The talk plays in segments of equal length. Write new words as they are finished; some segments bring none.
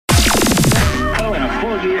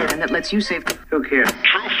full gear, and that lets you save. Who cares?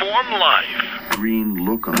 True Form Life. Green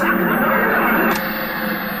look on.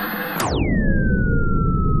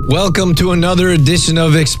 Welcome to another edition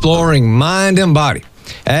of Exploring Mind and Body.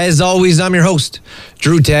 As always, I'm your host,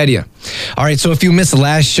 Drew Tadia. All right, so if you missed the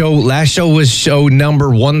last show was show number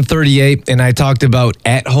 138, and I talked about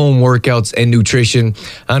at-home workouts and nutrition.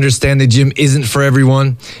 I understand the gym isn't for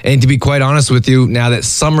everyone, and to be quite honest with you, now that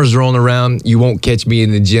summer's rolling around, you won't catch me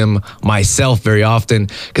in the gym myself very often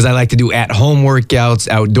because I like to do at-home workouts,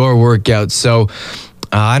 outdoor workouts, so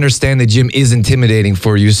I understand the gym is intimidating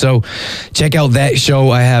for you, so check out that show.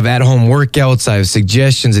 I have at-home workouts, I have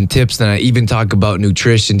suggestions and tips, and I even talk about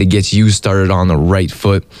nutrition to get you started on the right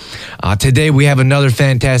foot. Today, we have another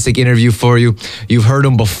fantastic interview for you. You've heard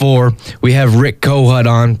him before. We have Rick Kohut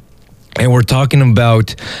on. And we're talking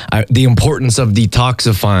about the importance of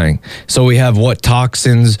detoxifying. So we have what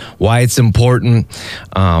toxins, why it's important,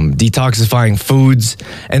 detoxifying foods,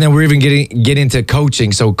 and then we're even get into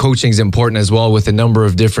coaching. So coaching is important as well with a number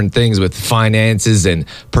of different things with finances and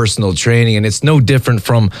personal training. And it's no different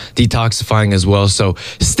from detoxifying as well. So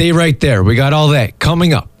stay right there. We got all that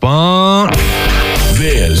coming up.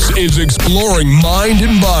 This is Exploring Mind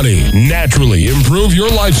and Body. Naturally improve your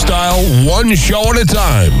lifestyle one show at a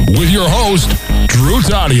time with your host, Drew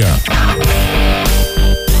Tadia.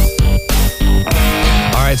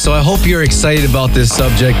 All right, so I hope you're excited about this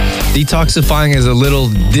subject. Detoxifying is a little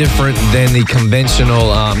different than the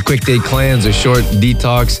conventional quick day cleanse or short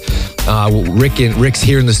detox. Rick's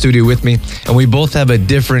here in the studio with me, and we both have a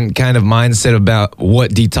different kind of mindset about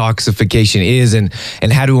what detoxification is and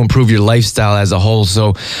how to improve your lifestyle as a whole.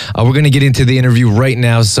 So we're going to get into the interview right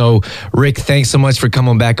now. So Rick, thanks so much for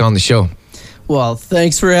coming back on the show. Well,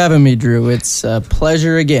 thanks for having me, Drew. It's a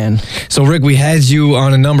pleasure again. So, Rick, we had you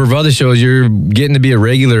on a number of other shows. You're getting to be a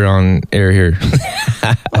regular on air here.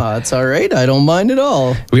 That's all right. I don't mind at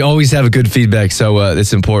all. We always have a good feedback, so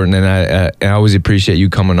it's important, and I always appreciate you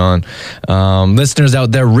coming on. Listeners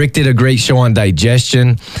out there, Rick did a great show on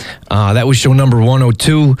digestion. That was show number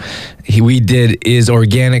 102. We did Is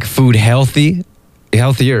Organic Food Healthier,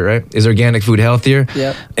 right? Is organic food healthier?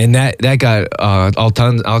 Yep. And that got all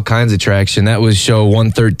kinds of traction. That was show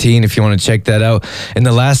 113 if you want to check that out. And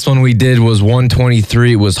the last one we did was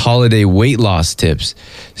 123. It was holiday weight loss tips.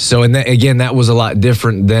 So, and that was a lot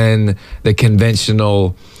different than the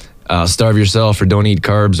conventional starve yourself or don't eat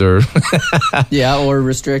carbs or yeah, or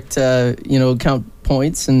restrict count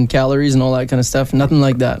points and calories and all that kind of stuff. Nothing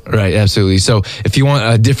like that. Right, absolutely. So if you want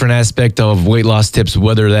a different aspect of weight loss tips,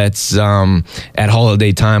 whether that's at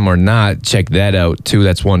holiday time or not, check that out too.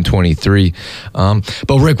 That's 123.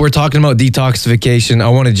 But Rick, we're talking about detoxification. I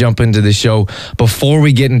want to jump into the show. Before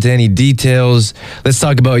we get into any details, let's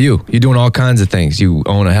talk about you. You're doing all kinds of things. You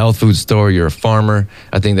own a health food store. You're a farmer.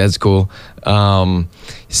 I think that's cool.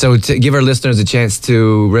 So to give our listeners a chance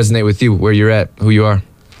to resonate with you, where you're at, who you are.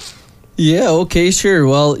 Yeah, okay, sure.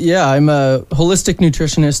 Well, yeah, I'm a holistic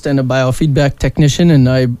nutritionist and a biofeedback technician, and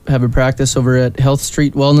I have a practice over at Health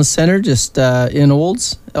Street Wellness Center just in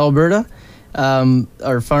Olds, Alberta.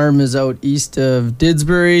 Our farm is out east of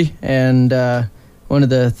Didsbury, and one of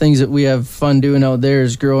the things that we have fun doing out there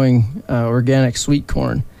is growing organic sweet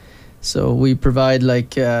corn. So we provide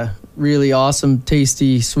really awesome,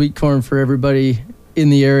 tasty sweet corn for everybody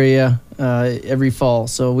in the area every fall.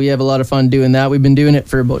 So we have a lot of fun doing that. We've been doing it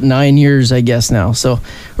for about 9 years, I guess now. So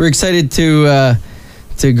we're excited to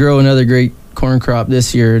grow another great corn crop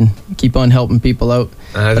this year and keep on helping people out.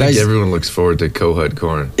 I think everyone looks forward to Kohut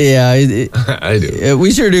corn. Yeah, I do.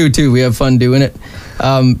 We sure do too. We have fun doing it.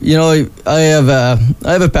 I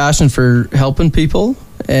have a passion for helping people,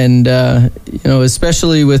 and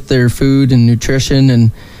especially with their food and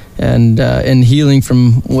nutrition and healing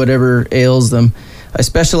from whatever ails them. I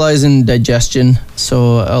specialize in digestion,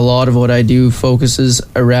 so a lot of what I do focuses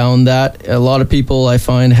around that. A lot of people I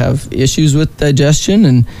find have issues with digestion,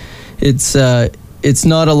 and it's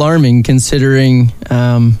not alarming considering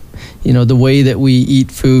the way that we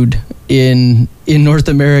eat food in North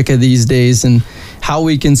America these days and how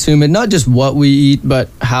we consume it. Not just what we eat, but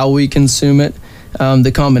how we consume it.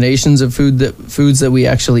 The combinations of foods that we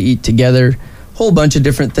actually eat together, whole bunch of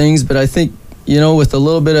different things. But I think with a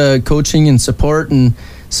little bit of coaching and support and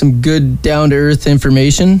some good down-to-earth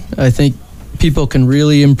information, I think people can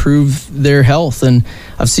really improve their health. And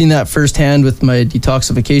I've seen that firsthand with my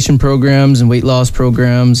detoxification programs and weight loss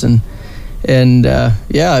programs. I'm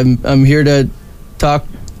here to talk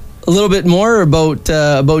a little bit more about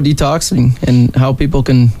detoxing and how people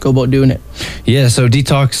can go about doing it. Yeah, so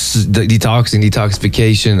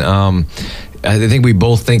detoxification. I think we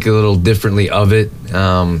both think a little differently of it.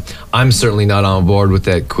 I'm certainly not on board with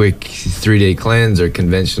that quick 3-day cleanse or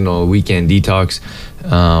conventional weekend detox.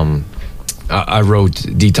 I wrote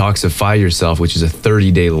Detoxify Yourself, which is a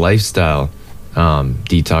 30-day lifestyle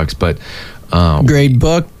detox. But great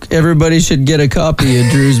book. Everybody should get a copy of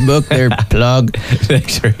Drew's book there. Plug.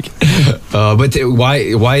 Thanks, Rick. But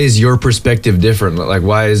why is your perspective different? Like,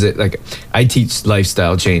 why is it like I teach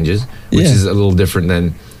lifestyle changes, which is a little different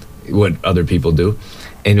than what other people do,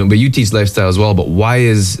 but you teach lifestyle as well. But why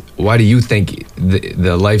do you think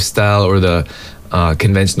the lifestyle or the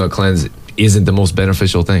conventional cleanse isn't the most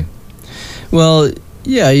beneficial thing? Well,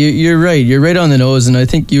 yeah, you're right. You're right on the nose, and I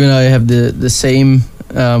think you and I have the same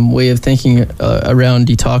way of thinking around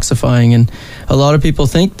detoxifying. And a lot of people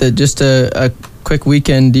think that just a quick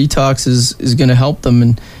weekend detox is going to help them,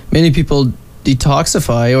 and many people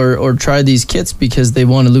detoxify or try these kits because they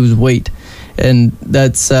want to lose weight, and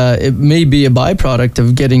that's it may be a byproduct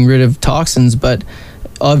of getting rid of toxins. But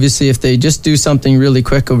obviously, if they just do something really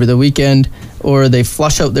quick over the weekend, or they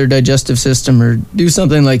flush out their digestive system or do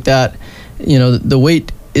something like that, the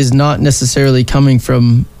weight is not necessarily coming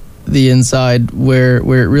from the inside where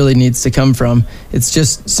it really needs to come from. It's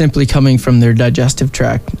just simply coming from their digestive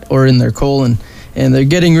tract or in their colon, and they're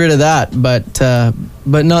getting rid of that, but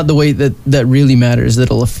not the weight that really matters,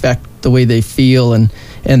 that'll affect the way they feel and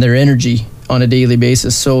their energy on a daily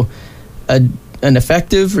basis. So an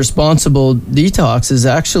effective, responsible detox is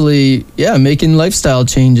actually making lifestyle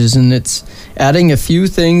changes, and it's adding a few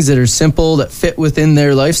things that are simple, that fit within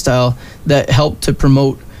their lifestyle, that help to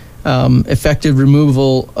promote effective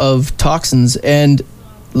removal of toxins and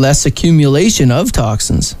less accumulation of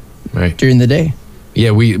toxins during the day.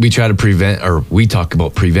 Yeah, we try to prevent, or we talk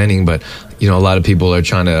about preventing, but a lot of people are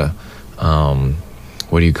trying to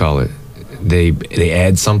what do you call it? They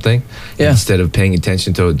add something instead of paying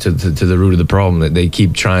attention to the root of the problem. That they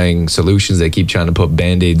keep trying solutions, they keep trying to put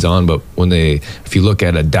band-aids on, but if you look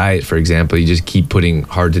at a diet, for example, you just keep putting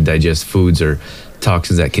hard to digest foods or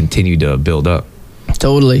toxins that continue to build up.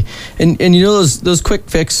 Totally. And those quick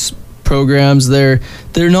fix programs, they're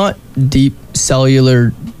not deep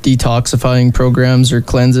cellular detoxifying programs or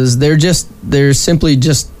cleanses. They're simply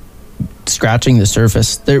just scratching the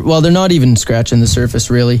surface. They're not even scratching the surface,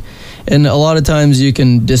 really. And a lot of times you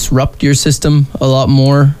can disrupt your system a lot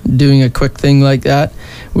more doing a quick thing like that,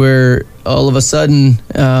 where all of a sudden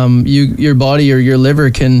your body or your liver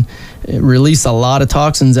can release a lot of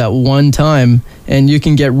toxins at one time, and you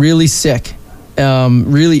can get really sick,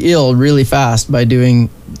 really ill really fast by doing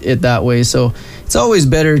it that way. So it's always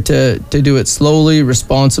better to do it slowly,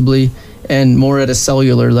 responsibly, and more at a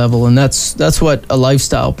cellular level, and that's what a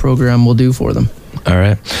lifestyle program will do for them. All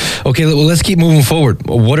right. Okay, well, let's keep moving forward.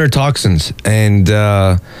 What are toxins, and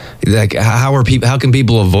how can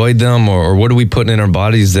people avoid them, or what are we putting in our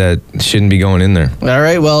bodies that shouldn't be going in there? All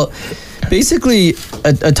right. Well, basically,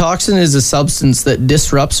 a toxin is a substance that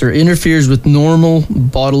disrupts or interferes with normal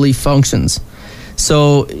bodily functions.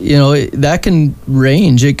 So, that can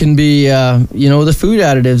range. It can be, the food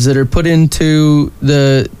additives that are put into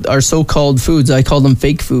our so-called foods. I call them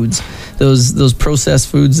fake foods. Those processed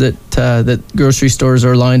foods that grocery stores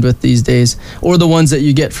are lined with these days, or the ones that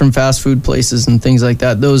you get from fast food places and things like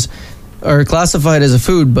that. Those are classified as a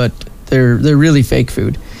food, but they're really fake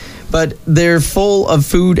food. But they're full of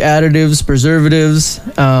food additives, preservatives,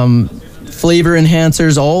 flavor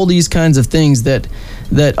enhancers, all these kinds of things that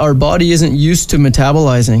our body isn't used to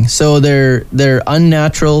metabolizing. So they're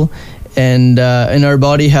unnatural, and our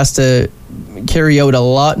body has to carry out a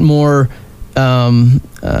lot more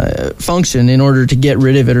function in order to get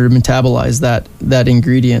rid of it or metabolize that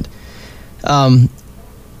ingredient.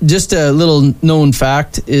 Just a little known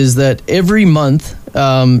fact is that every month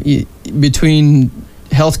between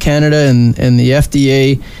Health Canada and the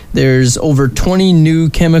FDA, there's over 20 new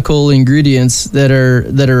chemical ingredients that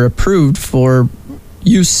are approved for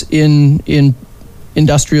use in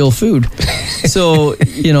industrial food. So,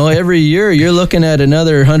 every year you're looking at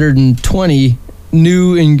another 120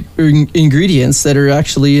 new ingredients that are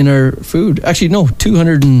actually in our food. Actually, no,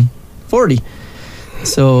 240.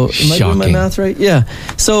 So, am I doing my math right? Yeah.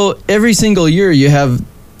 So, every single year you have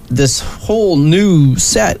this whole new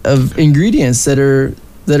set of ingredients that are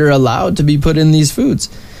allowed to be put in these foods.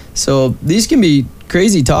 So, these can be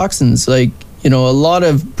crazy toxins, like a lot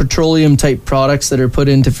of petroleum type products that are put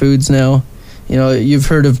into foods now. You've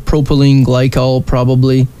heard of propylene glycol,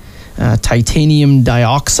 probably, titanium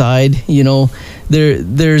dioxide.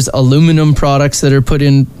 There's aluminum products that are put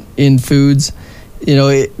in foods.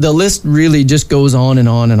 The list really just goes on and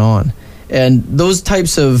on and on. And those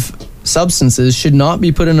types of substances should not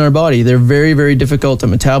be put in our body. They're very, very difficult to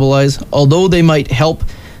metabolize, although they might help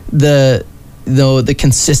the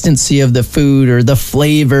consistency of the food or the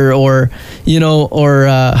flavor or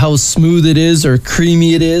how smooth it is or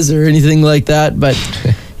creamy it is or anything like that. But,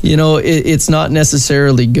 it's not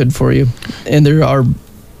necessarily good for you. And there are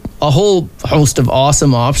a whole host of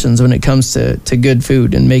awesome options when it comes to good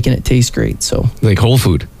food and making it taste great. So like whole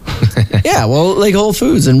food. Yeah, well, like whole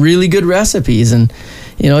foods and really good recipes, and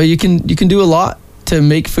you can do a lot to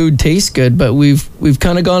make food taste good, but we've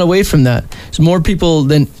kind of gone away from that. There's more people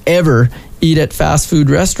than ever eat at fast food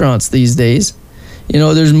restaurants these days.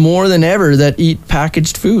 There's more than ever that eat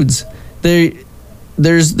packaged foods.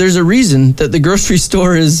 There's a reason that the grocery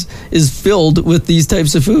store is filled with these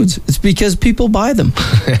types of foods. It's because people buy them,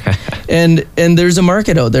 and there's a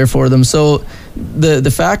market out there for them. So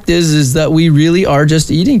the fact is that we really are just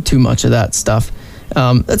eating too much of that stuff.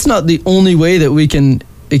 That's not the only way that we can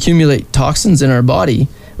accumulate toxins in our body.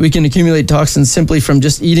 We can accumulate toxins simply from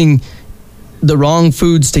just eating the wrong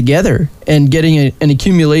foods together and getting an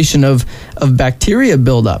accumulation of bacteria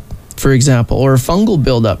buildup, for example, or a fungal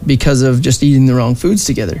buildup because of just eating the wrong foods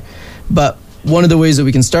together. But one of the ways that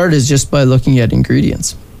we can start is just by looking at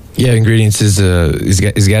ingredients. Yeah, ingredients is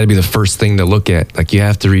got to be the first thing to look at. Like, you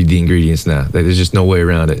have to read the ingredients now. There's just no way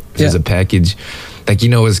around it. There's a package. Like,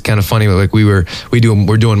 it's kind of funny. Like, we're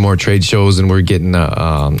doing more trade shows, and we're getting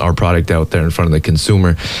our product out there in front of the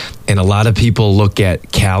consumer. And a lot of people look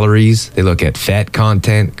at calories, they look at fat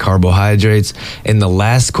content, carbohydrates, and the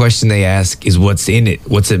last question they ask is what's in it?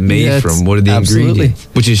 What's it made from? What are the ingredients?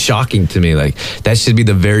 Which is shocking to me. Like, that should be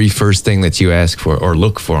the very first thing that you ask for or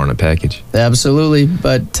look for on a package. Absolutely.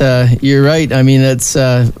 But you're right. I mean, it's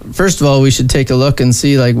first of all, we should take a look and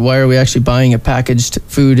see, like, why are we actually buying a packaged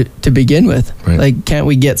food to begin with? Right. Like, can't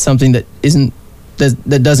we get something that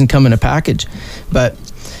doesn't come in a package? But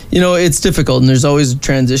it's difficult, and there's always a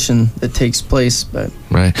transition that takes place. But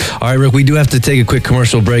right. All right, Rick, we do have to take a quick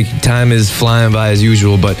commercial break. Time is flying by as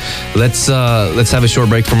usual, but let's have a short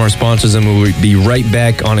break from our sponsors, and we'll be right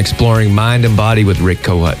back on Exploring Mind and Body with Rick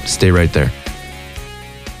Kohut. Stay right there.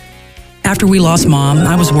 After we lost Mom,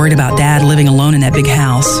 I was worried about Dad living alone in that big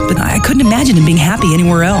house, but I couldn't imagine him being happy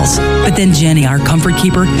anywhere else. But then Jenny, our comfort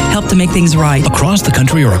keeper, helped to make things right. Across the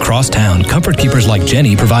country or across town, comfort keepers like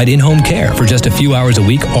Jenny provide in-home care for just a few hours a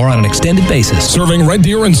week or on an extended basis. Serving Red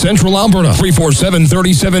Deer and Central Alberta,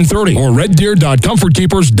 347-3730 or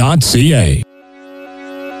reddeer.comfortkeepers.ca.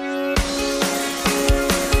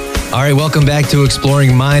 All right, welcome back to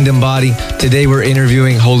Exploring Mind and Body. Today we're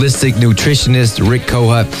interviewing holistic nutritionist Rick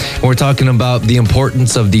Kohut, and we're talking about the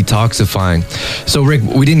importance of detoxifying. So, Rick,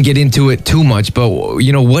 we didn't get into it too much, but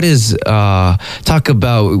what is talk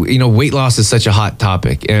about? Weight loss is such a hot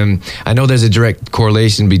topic, and I know there's a direct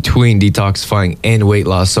correlation between detoxifying and weight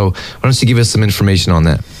loss. So, why don't you give us some information on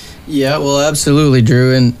that? Yeah, well, absolutely,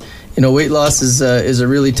 Drew, and weight loss is a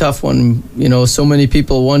really tough one. So many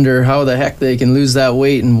people wonder how the heck they can lose that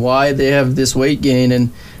weight and why they have this weight gain. And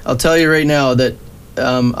I'll tell you right now that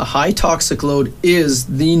a high toxic load is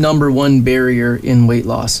the number one barrier in weight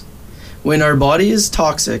loss. When our body is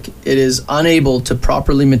toxic, it is unable to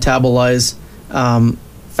properly metabolize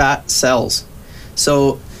fat cells.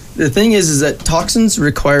 So the thing is that toxins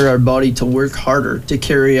require our body to work harder to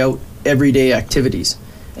carry out everyday activities.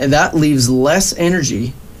 And that leaves less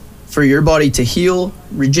energy for your body to heal,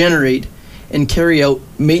 regenerate, and carry out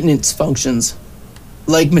maintenance functions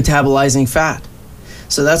like metabolizing fat.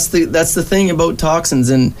 So that's the thing about toxins.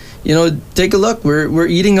 And take a look. We're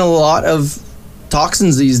eating a lot of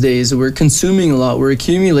toxins these days. We're consuming a lot. We're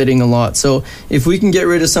accumulating a lot. So if we can get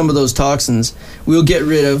rid of some of those toxins, we'll get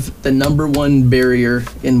rid of the number one barrier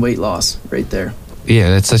in weight loss right there. Yeah,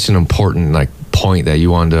 that's such an important point that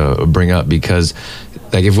you wanted to bring up, because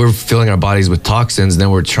if we're filling our bodies with toxins,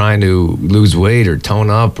 then we're trying to lose weight or tone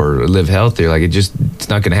up or live healthier. It's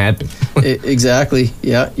not going to happen. Exactly.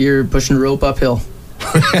 Yeah, you're pushing a rope uphill.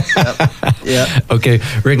 Yeah. Okay,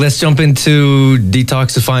 Rick, let's jump into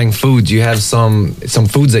detoxifying foods. You have some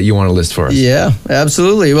foods that you want to list for us. Yeah,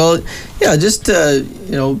 absolutely. Well, yeah, just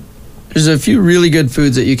there's a few really good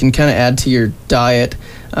foods that you can kind of add to your diet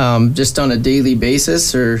just on a daily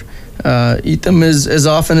basis, or eat them as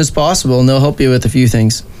often as possible, and they'll help you with a few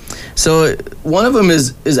things. So one of them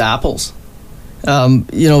is apples.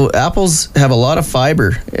 Apples have a lot of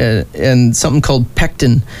fiber and something called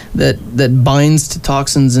pectin that binds to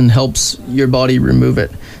toxins and helps your body remove it.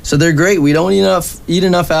 So they're great. We don't eat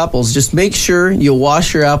enough apples. Just make sure you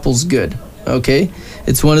wash your apples good, okay?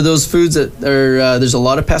 It's one of those foods that there's a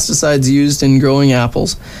lot of pesticides used in growing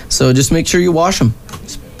apples. So just make sure you wash them.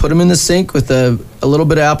 Just put them in the sink with a little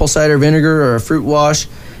bit of apple cider vinegar or a fruit wash,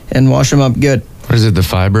 and wash them up good. Or is it the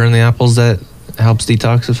fiber in the apples that helps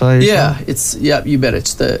detoxify? You bet.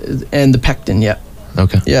 It's the pectin. Yeah.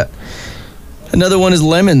 Okay. Yeah. Another one is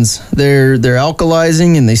lemons. They're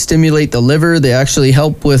alkalizing and they stimulate the liver. They actually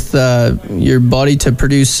help with your body to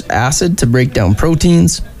produce acid to break down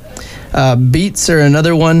proteins. Beets are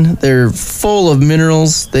another one. They're full of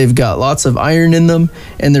minerals. They've got lots of iron in them,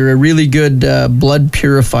 and they're a really good blood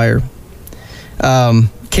purifier.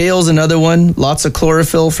 Kale's another one. Lots of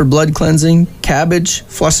chlorophyll for blood cleansing. Cabbage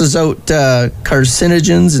flushes out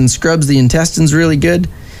carcinogens and scrubs the intestines really good.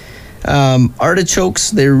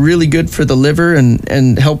 Artichokes, they're really good for the liver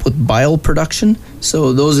and help with bile production.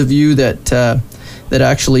 So those of you that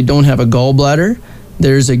actually don't have a gallbladder,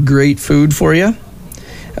 there's a great food for you.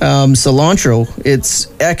 Cilantro, it's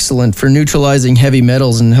excellent for neutralizing heavy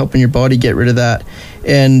metals and helping your body get rid of that.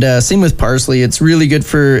 And same with parsley, it's really good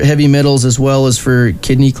for heavy metals as well as for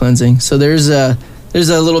kidney cleansing. So there's a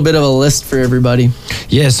little bit of a list for everybody.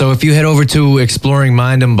 Yeah, so if you head over to Exploring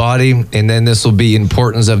Mind and Body, and then this will be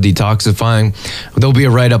Importance of Detoxifying, there'll be a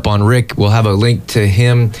write-up on Rick. We'll have a link to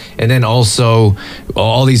him, and then also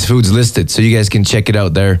all these foods listed, so you guys can check it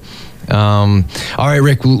out there. All right,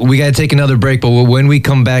 Rick, we got to take another break, but when we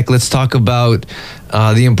come back, let's talk about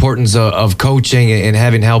the importance of coaching and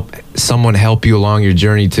having someone help you along your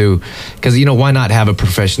journey too. Because, why not have a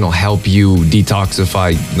professional help you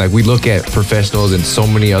detoxify? Like, we look at professionals in so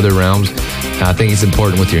many other realms. I think it's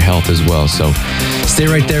important with your health as well. So stay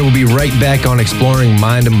right there. We'll be right back on Exploring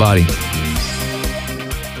Mind and Body.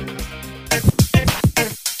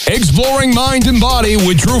 Exploring Mind and Body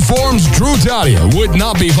with True Form's Drew Tadia would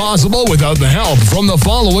not be possible without the help from the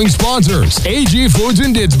following sponsors: AG Foods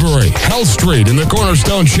in Didsbury, Health Street in the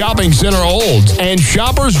Cornerstone Shopping Center Olds, and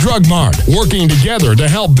Shoppers Drug Mart, working together to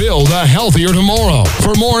help build a healthier tomorrow.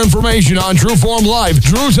 For more information on True Form Life,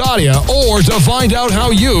 Drew Tadia, or to find out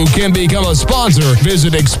how you can become a sponsor,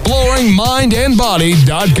 visit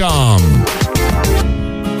exploringmindandbody.com.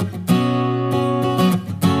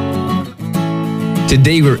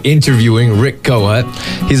 Today we're interviewing Rick Coat.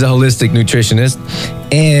 He's a holistic nutritionist.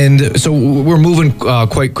 And so we're moving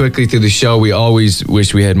quite quickly through the show. We always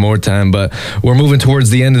wish we had more time, but we're moving towards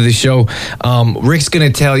the end of the show. Rick's going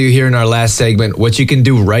to tell you here in our last segment what you can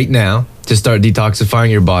do right now to start detoxifying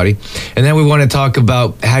your body. And then we want to talk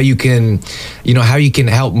about how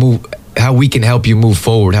we can help you move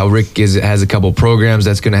forward, how Rick has a couple programs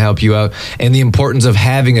that's going to help you out, and the importance of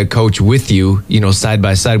having a coach with you, side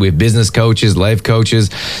by side. We have business coaches, life coaches,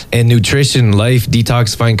 and nutrition, life,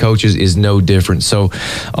 detoxifying coaches is no different. So,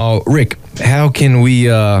 Rick, how can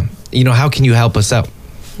how can you help us out?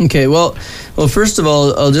 Okay, well, first of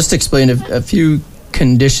all, I'll just explain a few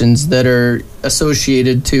conditions that are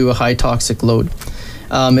associated to a high toxic load.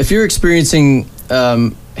 If you're experiencing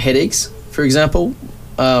headaches, for example,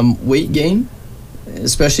 weight gain,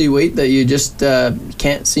 especially weight that you just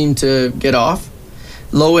can't seem to get off,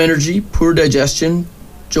 low energy, poor digestion,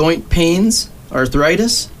 joint pains,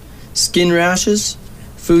 arthritis, skin rashes,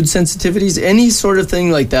 food sensitivities, any sort of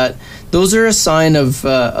thing like that, those are a sign of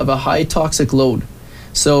a high toxic load.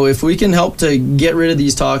 So if we can help to get rid of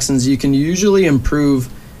these toxins, you can usually improve,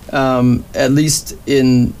 at least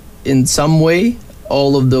in some way,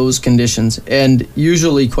 all of those conditions, and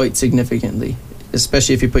usually quite significantly,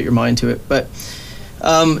 especially if you put your mind to it. But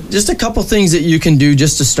just a couple things that you can do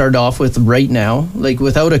just to start off with right now, like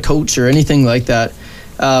without a coach or anything like that.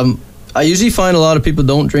 I usually find a lot of people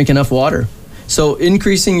don't drink enough water. So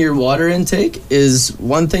increasing your water intake is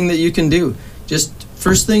one thing that you can do. Just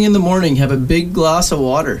first thing in the morning, have a big glass of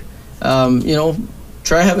water.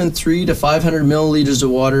 Try having 300 to 500 milliliters of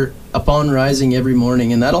water upon rising every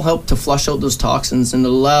morning, and that'll help to flush out those toxins, and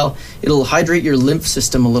it'll hydrate your lymph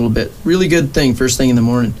system a little bit. Really good thing first thing in the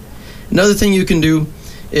morning. Another thing you can do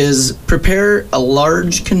is prepare a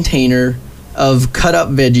large container of cut up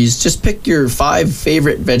veggies. Just pick your 5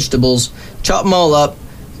 favorite vegetables, chop them all up,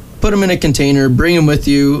 put them in a container, bring them with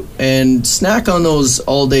you, and snack on those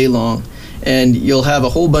all day long. And you'll have a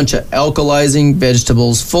whole bunch of alkalizing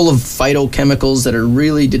vegetables full of phytochemicals that are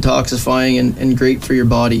really detoxifying and great for your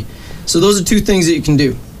body. So those are 2 things that you can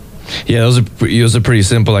do. Yeah, those are pretty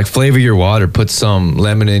simple. Like, flavor your water, put some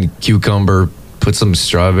lemon in, cucumber, put some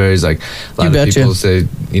strawberries. Like, a lot of people say,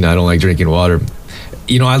 I don't like drinking water.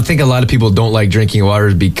 I think a lot of people don't like drinking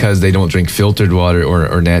water because they don't drink filtered water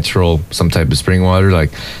or natural, some type of spring water,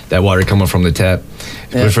 like that water coming from the tap.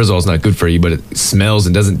 Yeah. But first of all, it's not good for you, but it smells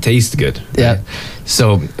and doesn't taste good. Right? Yeah.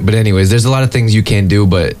 So, but anyways, there's a lot of things you can do,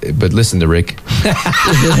 but listen to Rick.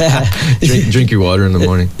 drink your water in the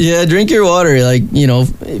morning. Yeah, drink your water.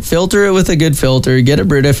 Filter it with a good filter. Get a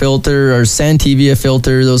Brita filter or Santivia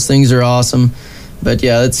filter. Those things are awesome. But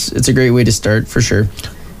yeah, it's a great way to start for sure.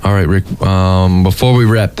 All right, Rick, before we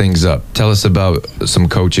wrap things up, tell us about some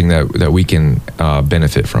coaching that we can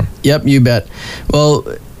benefit from. Yep, you bet. Well,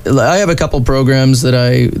 I have a couple programs that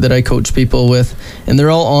I coach people with, and they're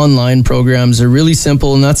all online programs. They're really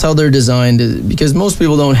simple, and that's how they're designed, because most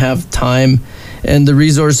people don't have time and the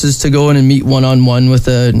resources to go in and meet one-on-one with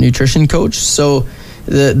a nutrition coach. So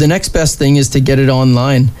the next best thing is to get it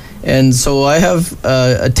online. And so I have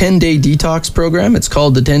a 10-day detox program. It's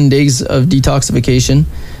called the 10 Days of Detoxification.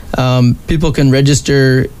 People can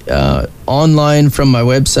register online from my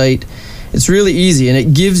website. It's really easy, and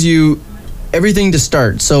it gives you everything to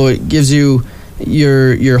start. So it gives you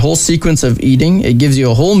your whole sequence of eating. It gives you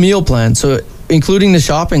a whole meal plan, so including the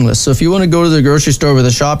shopping list. So if you want to go to the grocery store with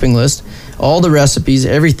a shopping list, all the recipes,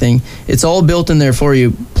 everything, it's all built in there for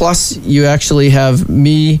you. Plus, you actually have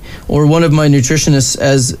me or one of my nutritionists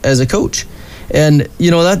as a coach. And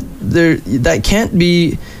you know that can't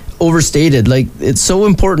be overstated. Like, it's so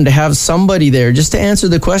important to have somebody there just to answer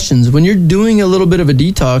the questions. When you're doing a little bit of a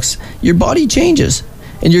detox, your body changes,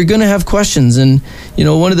 and you're going to have questions. And you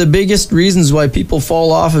know, one of the biggest reasons why people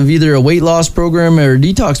fall off of either a weight loss program or a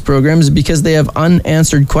detox program is because they have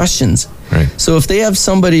unanswered questions. Right. So if they have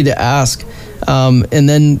somebody to ask, and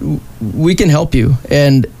then we can help you,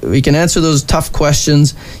 and we can answer those tough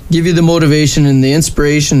questions, give you the motivation and the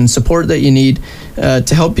inspiration and support that you need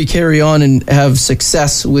to help you carry on and have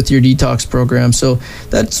success with your detox program. So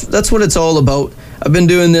that's what it's all about. I've been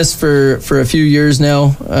doing this for a few years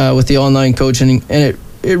now with the online coaching, and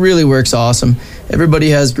it really works awesome.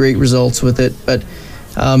 Everybody has great results with it, but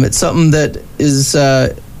it's something that is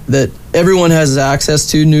that everyone has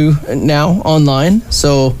access to now online.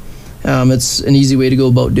 So it's an easy way to go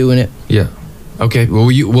about doing it. Yeah. Okay. Well,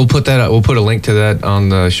 we'll put that out. We'll put a link to that on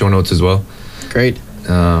the show notes as well. Great.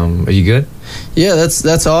 Are you good? Yeah,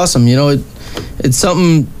 that's awesome. You know, it's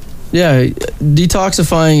something. Yeah,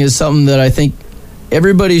 detoxifying is something that I think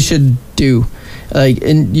everybody should do. Like,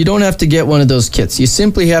 and you don't have to get one of those kits. You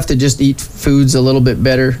simply have to just eat foods a little bit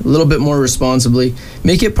better, a little bit more responsibly.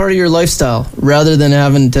 Make it part of your lifestyle rather than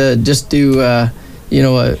having to just do, a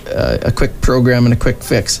quick program and a quick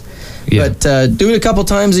fix. Yeah. But do it a couple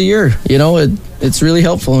times a year. You know, it's really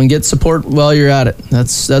helpful, and get support while you're at it.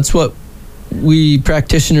 That's what we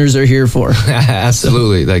practitioners are here for.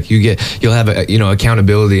 Absolutely. Like you'll have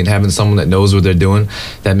accountability, and having someone that knows what they're doing,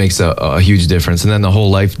 that makes a huge difference. And then the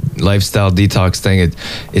whole lifestyle detox thing,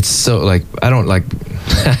 it's so, like, I don't like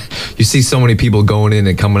you see so many people going in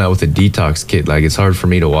and coming out with a detox kit. Like, it's hard for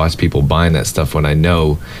me to watch people buying that stuff when I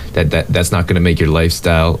know that's not going to make your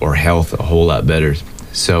lifestyle or health a whole lot better.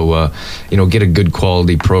 So, get a good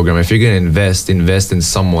quality program. If you're going to invest in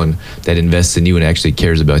someone that invests in you and actually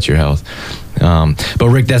cares about your health. But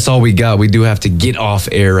Rick, that's all we got. We do have to get off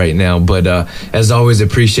air right now. But as always,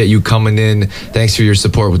 appreciate you coming in. Thanks for your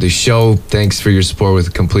support with the show. Thanks for your support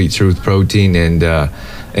with Complete Truth Protein. And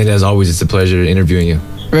as always, it's a pleasure interviewing you.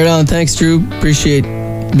 Right on. Thanks, Drew. Appreciate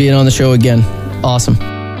being on the show again. Awesome.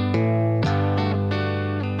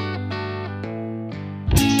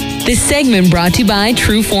 This segment brought to you by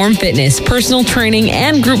True Form Fitness. Personal training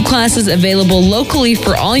and group classes available locally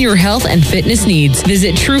for all your health and fitness needs.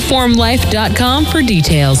 Visit trueformlife.com for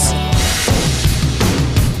details.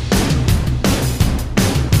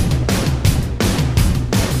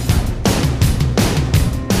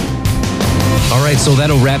 All right, so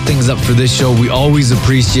that'll wrap things up for this show. We always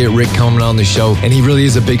appreciate Rick coming on the show, and he really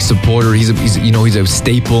is a big supporter. He's a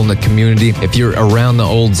staple in the community. If you're around the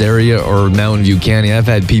Olds area or Mountain View County, I've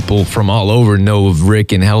had people from all over know of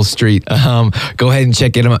Rick in Health Street. Go ahead and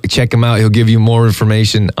check him out. He'll give you more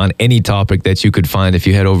information on any topic that you could find if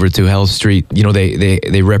you head over to Health Street. You know,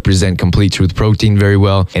 they represent Complete Truth Protein very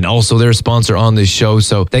well, and also they're a sponsor on this show.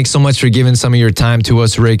 So thanks so much for giving some of your time to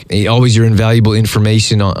us, Rick. Always your invaluable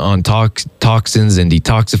information on toxins and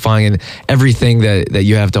detoxifying and everything that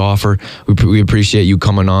you have to offer. We appreciate you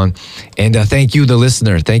coming on, and thank you, the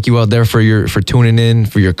listener. Thank you out there for tuning in,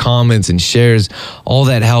 for your comments and shares. All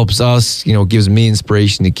that helps us, gives me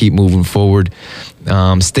inspiration to keep moving forward.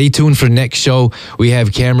 Stay tuned for the next show. We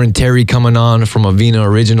have Cameron Terry coming on from Avena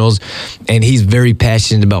Originals, and he's very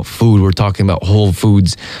passionate about food. We're talking about whole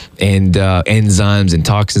foods and enzymes and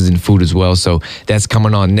toxins in food as well. So that's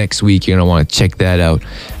coming on next week. You're going to want to check that out.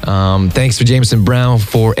 Thanks for Jameson Brown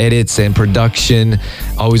for edits and production.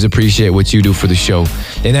 Always appreciate what you do for the show.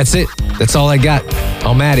 And that's it. That's all I got.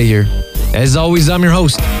 I'm out of here. As always, I'm your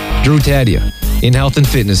host, Drew Tadia, in health and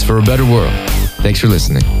fitness for a better world. Thanks for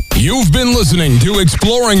listening. You've been listening to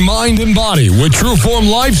Exploring Mind and Body with Trueform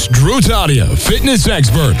Life's Drew Tadia, fitness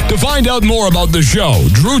expert. To find out more about the show,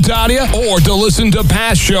 Drew Tadia, or to listen to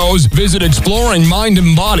past shows, visit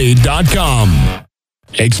exploringmindandbody.com.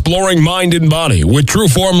 Exploring Mind and Body with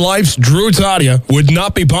Trueform Life's Drew Tadia would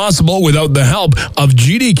not be possible without the help of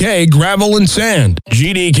GDK Gravel and Sand.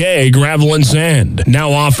 GDK Gravel and Sand,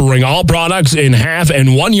 now offering all products in 1/2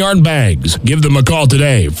 and 1 yard bags. Give them a call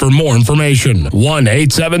today for more information.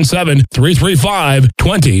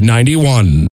 1-877-335-2091.